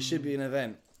 It should be an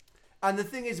event. And the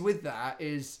thing is with that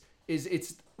is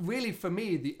it's really, for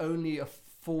me, the only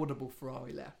affordable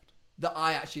Ferrari left that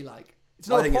I actually like. It's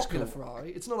not a popular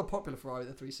Ferrari. It's not a popular Ferrari,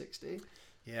 the 360.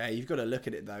 Yeah, you've got to look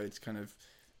at it though. It's kind of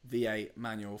V8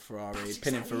 manual Ferrari,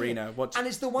 Pininfarina. And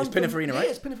it's the one. It's Pininfarina, right? Yeah,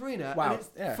 it's Pininfarina. Wow.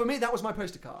 For me, that was my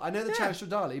poster car. I know the Ciao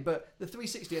Stradale, but the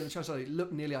 360 and the Ciao Stradale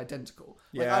look nearly identical.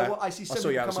 Yeah. I see so many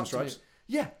people come up to me.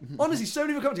 Yeah, honestly, so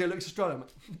many people come to me and look at Stradale. I'm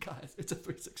like, guys, it's a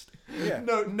 360. Yeah.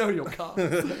 No, your car.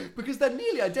 Because they're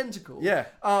nearly identical. Yeah.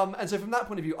 And so from that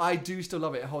point of view, I do still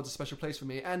love it. It holds a special place for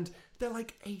me. And they're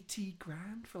like 80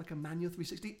 grand for like a manual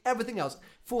 360. Everything else,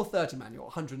 430 manual,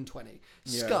 120.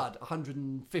 Scud,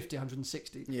 150,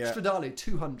 160. Yeah. Stradale,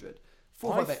 200.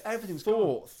 458, everything's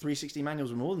thought 360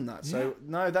 manuals were more than that. So,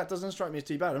 no, that doesn't strike me as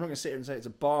too bad. I'm not going to sit here and say it's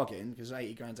a bargain because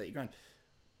 80 grand's 80 grand.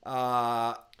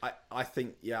 I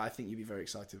think you'd be very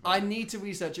excited about I need to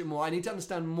research it more. I need to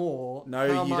understand more.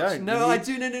 No, you don't. No, I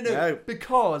do. No.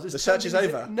 Because the search is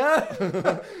over.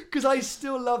 No, because I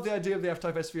still love the idea of the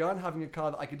F-Type SVR and having a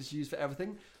car that I could just use for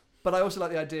everything. But I also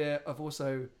like the idea of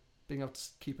also being able to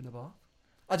keep in a bar.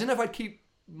 I don't know if I'd keep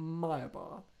my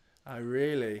Abarth. Oh,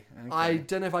 really? Okay. I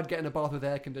don't know if I'd get in a bath with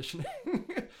air conditioning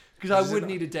because I would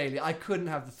need a daily. I couldn't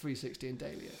have the 360 in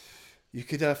daily. You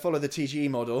could follow the TGE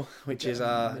model, which is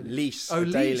a lease,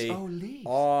 daily. Lease. Oh, lease.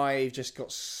 I've just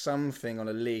got something on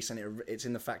a lease, and it's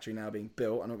in the factory now being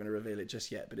built. I'm not going to reveal it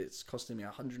just yet, but it's costing me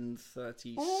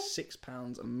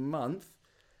 £136 a month,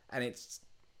 and it's...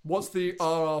 What's the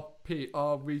RRP,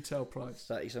 our retail price?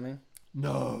 30 something.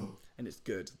 No. And it's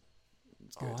good.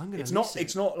 It's good. Oh, I'm gonna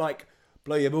It's not like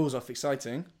blow your balls off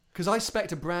exciting. Because I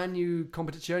spec'd a brand new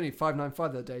Competizione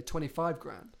 595 the other day, 25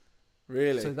 grand.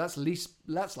 Really? So that's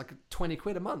like 20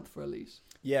 quid a month for a lease.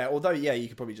 Yeah, although, you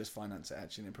could probably just finance it,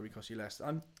 actually, and it'd probably cost you less.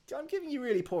 I'm giving you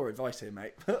really poor advice here,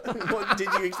 mate. What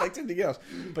did you expect anything else?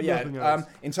 But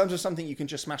in terms of something you can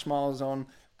just smash miles on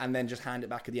and then just hand it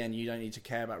back at the end, you don't need to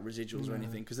care about residuals or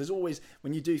anything. Because there's always,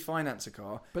 when you do finance a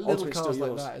car, but little cars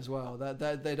like that as well,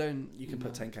 they don't... You can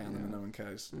put 10k on them and no one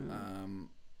cares.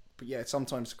 But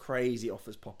sometimes crazy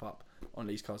offers pop up on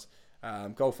these cars.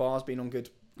 Golf R's been on good...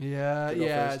 Yeah,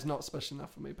 it's not special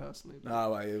enough for me personally.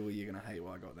 Oh, well, you're going to hate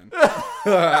what I got then.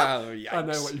 I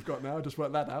know what you've got now, just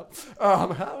work that out.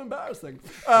 How embarrassing.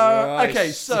 Okay,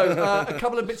 so a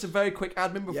couple of bits of very quick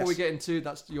admin before we get into,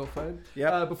 that's your phone.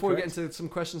 Before we get into some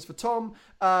questions for Tom.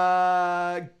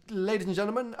 Ladies and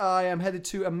gentlemen, I am headed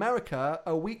to America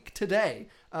a week today.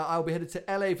 I'll be headed to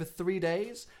LA for 3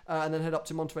 days and then head up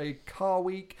to Monterey Car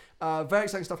Week. Very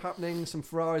exciting stuff happening. Some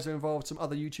Ferraris are involved, some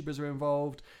other YouTubers are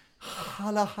involved.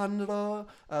 Alejandro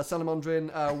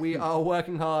Salamandrin, we are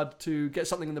working hard to get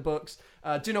something in the books.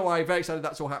 Do not worry, very excited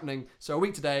that's all happening. So a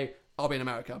week today, I'll be in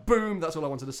America. Boom, that's all I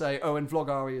wanted to say. Oh, and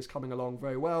Vlogari is coming along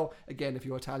very well. Again, if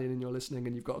you're Italian and you're listening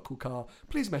and you've got a cool car,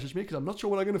 please message me because I'm not sure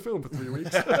what I'm going to film for 3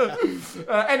 weeks.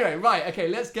 Anyway, right, okay,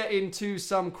 let's get into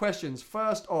some questions.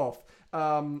 First off,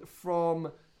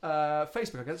 from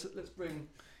Facebook, I guess. Let's bring...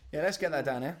 Yeah, let's get that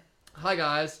down here. Hi,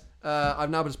 guys. I've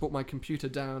now just brought my computer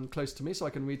down close to me so I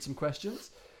can read some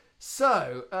questions.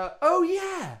 So, oh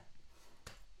yeah!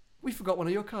 We forgot one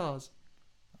of your cars.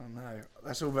 Oh no,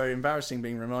 that's all very embarrassing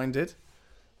being reminded.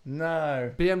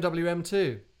 No. BMW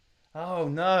M2. Oh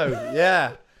no,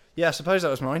 yeah. Yeah, I suppose that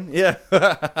was mine. Yeah.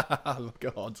 Oh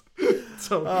God.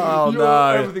 So,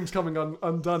 no. Everything's coming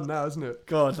undone now, isn't it?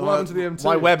 God. What happened to the M2?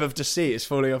 My web of deceit is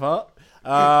falling apart.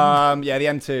 Yeah, the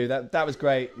M2. That was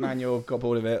great. Manual, got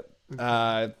bored of it.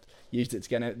 Used it to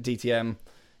get it. DTM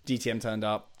turned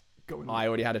up. I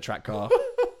already had a track car.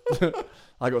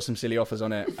 I got some silly offers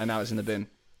on it, and now it's in the bin.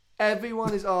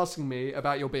 Everyone is asking me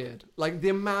about your beard. Like, the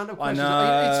amount of questions. I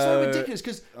know. It's so ridiculous,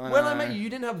 because when I met you, you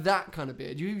didn't have that kind of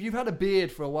beard. You've had a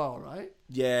beard for a while, right?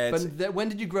 Yeah. But when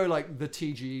did you grow, like, the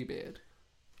TGE beard?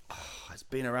 It's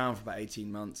been around for about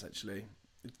 18 months, actually.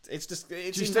 It's Do you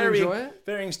in still enjoy it?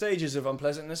 varying stages of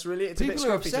unpleasantness, really. It's People a bit are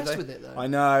scruffy obsessed today. with it, though. I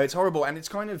know, it's horrible. And it's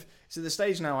kind of... It's at the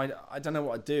stage now, I don't know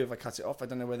what I'd do if I cut it off. I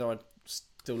don't know whether I'd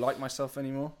still like myself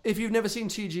anymore. If you've never seen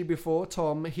TG before,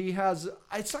 Tom, he has...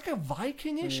 It's like a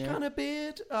Viking-ish kind of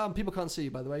beard. People can't see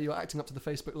you, by the way. You're acting up to the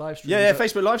Facebook live stream. Yeah,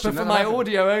 Facebook live stream. But for my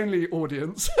audio-only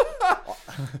audience...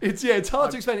 it's hard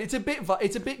to explain. It's a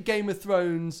bit Game of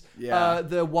Thrones. Yeah.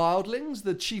 The Wildlings,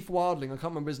 the Chief Wildling, I can't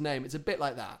remember his name. It's a bit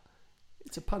like that.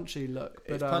 It's a punchy look.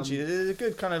 But, It's punchy. It's a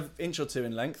good kind of inch or two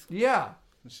in length. Yeah.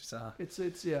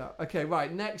 It's Yeah. Okay,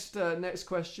 right. Next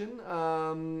question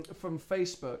from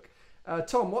Facebook.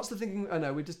 Tom, what's the thinking? Oh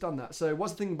no, we've just done that. So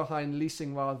what's the thinking behind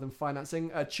leasing rather than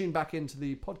financing? Tune back into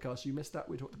the podcast. You missed that.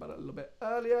 We talked about it a little bit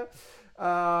earlier.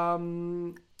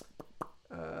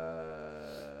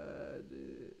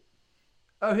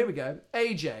 Oh, here we go.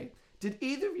 AJ, did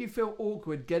either of you feel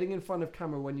awkward getting in front of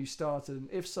camera when you started? And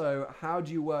if so, how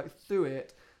do you work through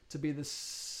it to be the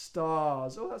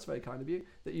stars? Oh, that's very kind of you,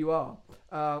 that you are.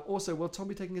 Also, will Tom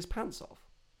be taking his pants off?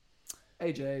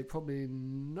 AJ, probably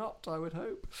not, I would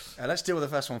hope. Let's deal with the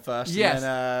first one first. Yes. And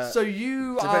then, so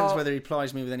you depends whether he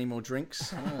plies me with any more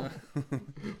drinks.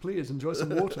 Please, enjoy some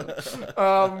water.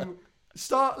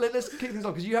 Let's kick things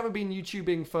off, because you haven't been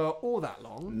YouTubing for all that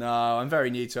long. No, I'm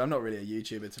very new to it. I'm not really a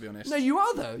YouTuber, to be honest. No, you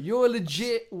are, though. You're a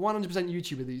legit 100%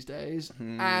 YouTuber these days.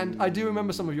 And I do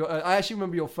remember some of your... I actually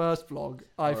remember your first vlog,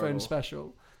 iPhone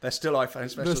Special. They're still iPhone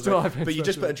specials. They're still iPhone but you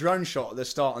just specials. put a drone shot at the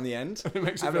start and the end. It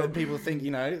makes it and feel... people think,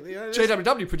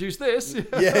 JWW produced this.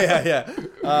 Yeah.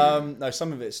 No,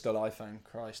 some of it's still iPhone.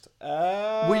 Christ.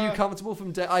 Were you comfortable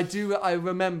from day? I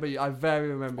remember you. I very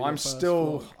remember. I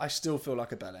still feel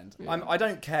like a bellend. Yeah. I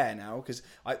don't care now, because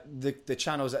the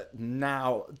channel's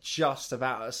now just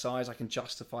about a size I can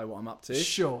justify what I'm up to.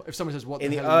 Sure. If someone says what in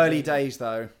the early days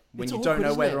though, when you don't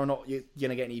know whether or not you're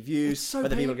gonna get any views,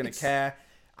 whether people are gonna care.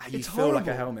 You feel horrible. Like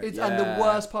a helmet. And the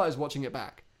worst part is watching it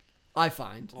back. I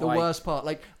find the worst part.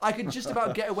 Like, I could just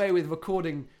about get away with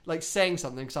recording, like saying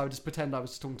something, because I would just pretend I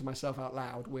was talking to myself out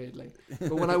loud, weirdly.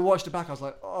 But when I watched it back, I was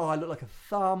like, oh, I look like a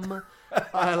thumb.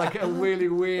 I had like a really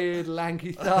weird,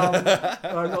 lanky thumb.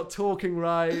 I'm not talking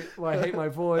right. I hate my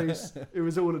voice. It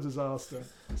was all a disaster.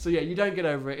 So yeah, you don't get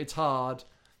over it. It's hard.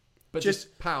 But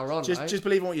just power on, right? Just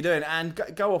believe in what you're doing and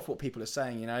go off what people are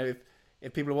saying, you know.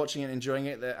 If people are watching it and enjoying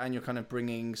it, and you're kind of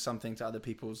bringing something to other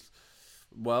people's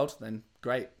world, then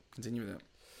great. Continue with it.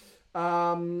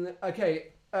 Okay.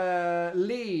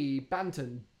 Lee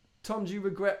Banton. Tom, do you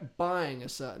regret buying a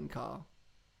certain car?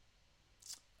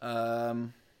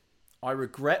 I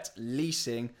regret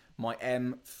leasing my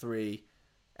M3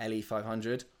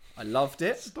 LE500. I loved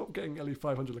it. Stop getting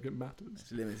LE500 like it matters.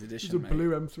 It's a limited edition, It's a mate. blue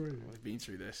M3. I've been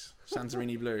through this.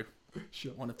 Santorini blue.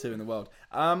 Sure. One of two in the world.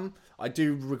 I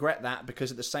do regret that, because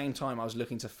at the same time I was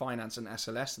looking to finance an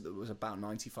SLS that was about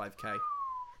 95k.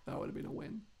 That would have been a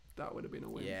win.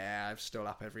 Yeah, I'm still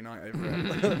up every night over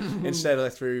it. Instead I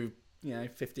threw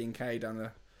 15k down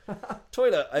the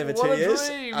toilet over 2 years,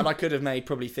 dream. and I could have made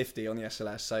probably 50 on the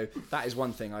SLS. So that is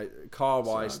one thing. Car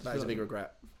wise, that is a big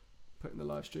regret. Putting the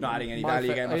live stream. Not adding any value,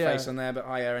 getting my face on there, but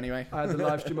anyway. I had the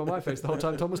live stream on my face the whole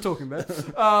time Tom was talking there.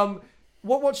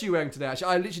 What watch are you wearing today?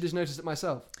 Actually, I literally just noticed it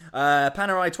myself.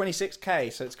 Panerai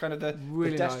 26k, so it's kind of the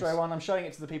Destro nice. one. I'm showing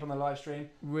it to the people on the live stream.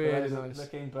 Really nice.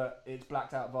 Looking, but it's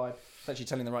blacked out vibe. It's actually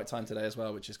telling the right time today as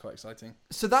well, which is quite exciting.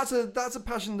 So that's a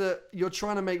passion that you're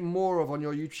trying to make more of on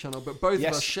your YouTube channel, but both of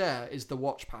us share, is the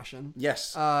watch passion.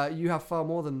 Yes. You have far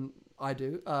more than I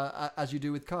do, as you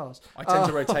do with cars. I tend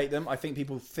to rotate them. I think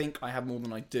people think I have more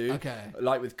than I do. Okay.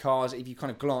 Like with cars, if you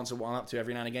kind of glance at what I'm up to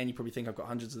every now and again, you probably think I've got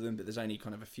hundreds of them, but there's only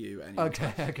kind of a few.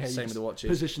 Okay. Same with the watches.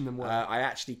 Position them well. I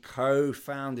actually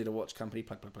co-founded a watch company,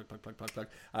 plug,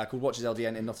 called Watches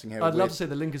LDN in Notting Hill. I'd love to say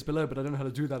the link is below, but I don't know how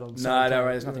to do that on No, site.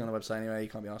 there's nothing on the website anyway. You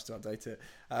can't be asked to update it.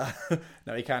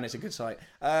 No, you can. It's a good site.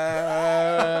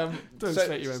 Don't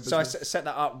state your own business. So I set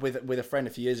that up with a friend a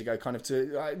few years ago, kind of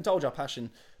to indulge our passion.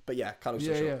 But yeah, Carlos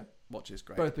watches,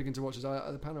 great. Both big into watches.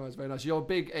 The Panerai is very nice. You're a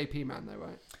big AP man, though,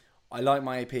 right? I like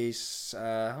my APs.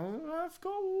 I've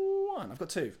got one. I've got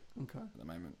two at the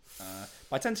moment.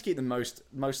 But I tend to keep them most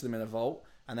of them in a vault,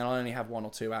 and then I only have one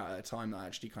or two out at a time that I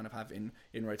actually kind of have in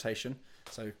rotation.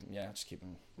 So yeah, just keep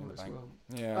them in the bank. Well.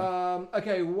 Yeah.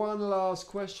 Okay, one last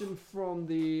question from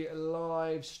the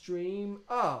live stream.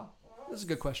 This is a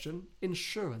good question.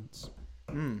 Insurance.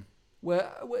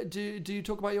 Where do you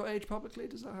talk about your age publicly?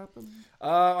 Does that happen?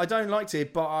 I don't like to,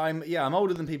 but I'm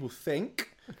older than people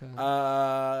think. Okay.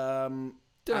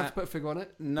 Don't Don't have to put a figure on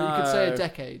it. No. But you could say a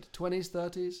decade. 20s,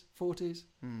 30s, 40s.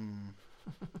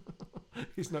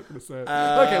 He's not going to say it.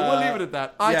 Okay, we'll leave it at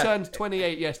that. I turned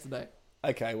 28 yesterday.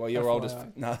 Okay, well, you're old as...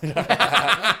 No.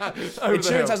 Over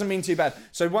Insurance hasn't been too bad.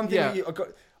 So one thing Yeah.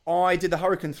 I did the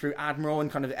Hurricane through Admiral and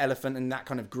kind of Elephant and that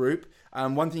kind of group.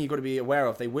 One thing you've got to be aware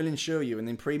of, they will insure you, and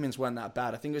then premiums weren't that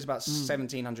bad. I think it was about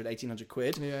 1,700, 1,800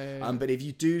 quid. Yeah. But if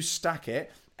you do stack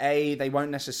it, they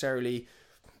won't necessarily...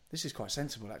 This is quite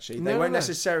sensible, actually. They won't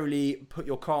necessarily put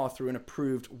your car through an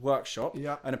approved workshop,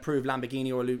 an approved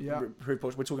Lamborghini or approved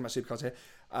Porsche. We're talking about supercars here.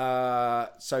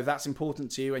 So that's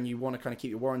important to you, and you want to kind of keep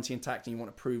your warranty intact, and you want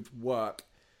approved work.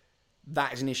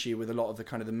 That is an issue with a lot of the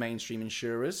kind of the mainstream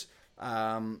insurers.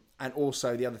 And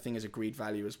also the other thing is agreed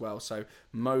value as well. So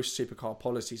most supercar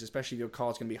policies, especially if your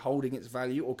car's going to be holding its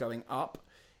value or going up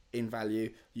in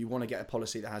value, you want to get a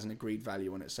policy that has an agreed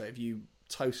value on it. So if you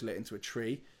total it into a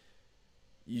tree,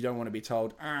 you don't want to be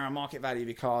told, market value of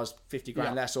your car's 50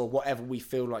 grand less or whatever we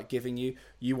feel like giving you.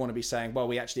 You want to be saying, well,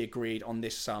 we actually agreed on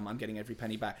this sum. I'm getting every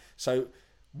penny back. So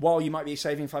while you might be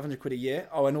saving 500 quid a year,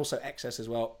 and also excess as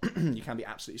well, you can be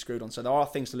absolutely screwed on. So there are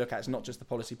things to look at. It's not just the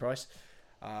policy price.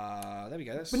 There we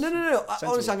go. That's but no.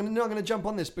 sensible. Honestly, I'm not going to jump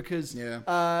on this because,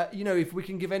 if we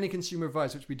can give any consumer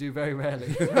advice, which we do very rarely,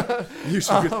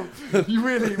 you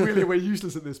really we're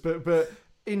useless at this. But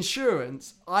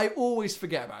insurance, I always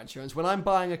forget about insurance. When I'm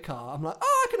buying a car, I'm like,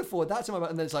 I can afford that.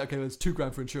 And then it's like, okay, there's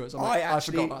 $2,000 for insurance. I'm like, I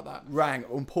forgot about that. Rang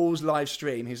on Paul's live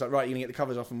stream. He's like, right, you're going to get the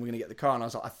covers off and we're going to get the car. And I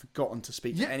was like, I've forgotten to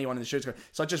speak to anyone in the insurance company.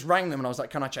 So I just rang them and I was like,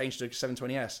 can I change to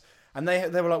 720S? And they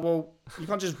were like, well, you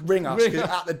can't just ring us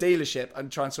at the dealership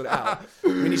and try and sort it out.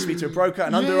 We need to speak to a broker,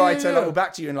 an underwriter, like, we'll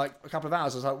back to you in like a couple of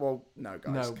hours. I was like, well, no,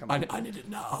 guys, come on. I need it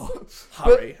now.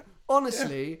 Hurry. But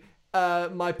honestly,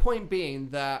 my point being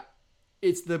that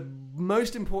it's the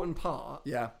most important part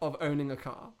of owning a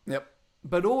car. Yep.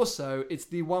 But also, it's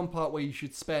the one part where you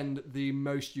should spend the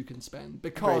most you can spend.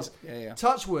 Because,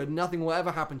 touch wood, nothing will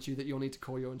ever happen to you that you'll need to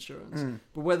call your insurance.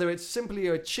 But whether it's simply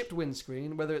a chipped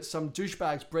windscreen, whether it's some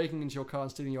douchebags breaking into your car and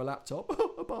stealing your laptop,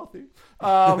 a Barthy,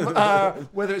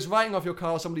 whether it's writing off your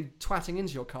car or somebody twatting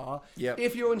into your car,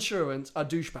 if your insurance are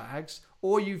douchebags,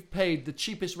 or you've paid the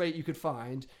cheapest rate you could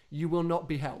find, you will not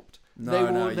be helped.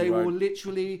 They will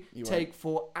literally take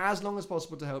for as long as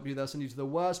possible to help you. They'll send you to the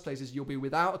worst places. You'll be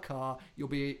without a car. You'll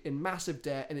be in massive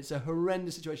debt, and it's a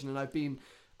horrendous situation. And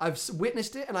I've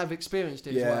witnessed it and I've experienced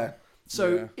it as well.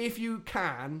 So if you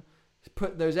can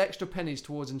put those extra pennies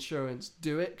towards insurance,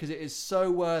 do it, because it is so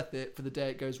worth it for the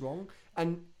day it goes wrong.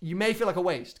 And you may feel like a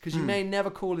waste because you may never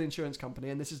call an insurance company.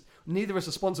 And this is neither of us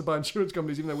are sponsored by insurance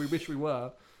companies, even though we wish we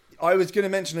were. I was going to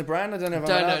mention a brand. I don't know if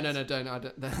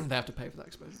don't. They have to pay for that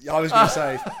exposure. I was going to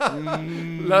say.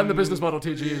 Learn the business model,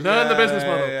 TG. Learn the business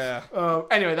model. Yeah.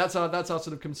 Anyway, that's our sort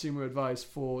of consumer advice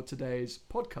for today's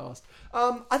podcast.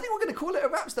 I think we're going to call it a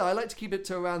wrap style. I like to keep it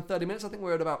to around 30 minutes. I think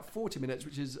we're at about 40 minutes,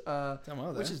 which is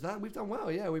we've done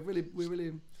well. Yeah, we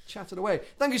really chatted away.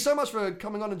 Thank you so much for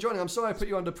coming on and joining. I'm sorry I put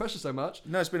you under pressure so much.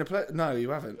 No, it's been a pleasure. No, you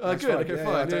haven't. Good. Fine. Okay,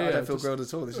 fine. I don't feel grilled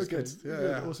at all. This is good.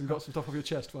 Yeah. Awesome. Got some stuff off your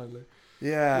chest finally.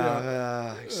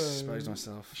 Exposed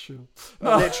myself. Sure.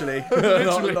 Not literally.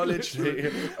 not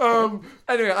literally.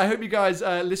 Anyway, I hope you guys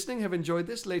listening have enjoyed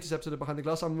this latest episode of Behind the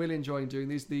Glass. I'm really enjoying doing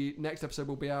these. The next episode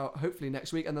will be out hopefully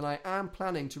next week, and then I am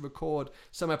planning to record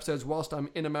some episodes whilst I'm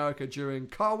in America during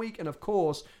Car Week, and of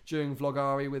course during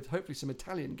Vlogari with hopefully some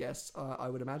Italian guests, I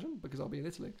would imagine, because I'll be in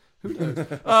Italy. Who knows?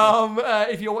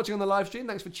 If you're watching on the live stream,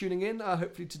 thanks for tuning in.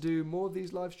 Hopefully to do more of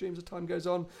these live streams as time goes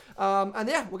on. And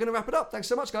yeah, we're going to wrap it up. Thanks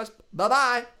so much, guys.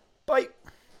 Bye-bye. Bye.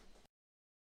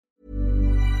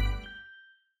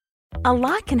 A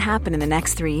lot can happen in the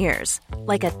next 3 years.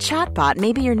 Like a chatbot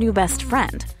may be your new best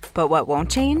friend. But what won't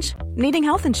change? Needing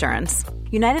health insurance.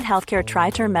 United Healthcare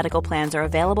Tri-Term Medical Plans are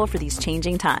available for these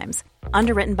changing times.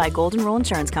 Underwritten by Golden Rule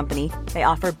Insurance Company, they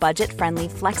offer budget-friendly,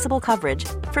 flexible coverage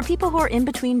for people who are in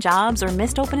between jobs or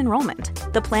missed open enrollment.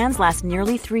 The plans last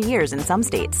nearly 3 years in some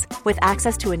states, with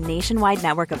access to a nationwide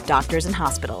network of doctors and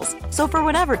hospitals. So for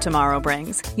whatever tomorrow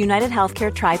brings, United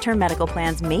Healthcare Tri-Term Medical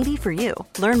Plans may be for you.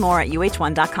 Learn more at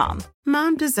uh1.com.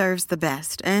 Mom deserves the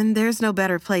best, and there's no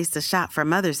better place to shop for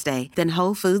Mother's Day than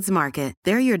Whole Foods Market.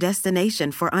 They're your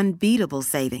destination for unbeatable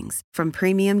savings, from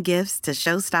premium gifts to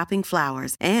show-stopping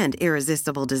flowers and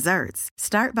irresistible desserts.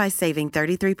 Start by saving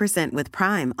 33% with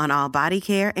Prime on all body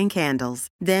care and candles.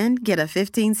 Then get a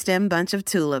 15-stem bunch of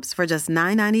tulips for just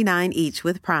 $9.99 each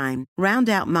with Prime. Round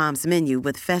out Mom's menu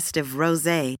with festive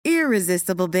rosé,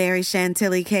 irresistible berry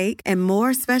chantilly cake, and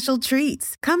more special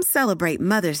treats. Come celebrate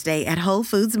Mother's Day at Whole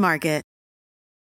Foods Market.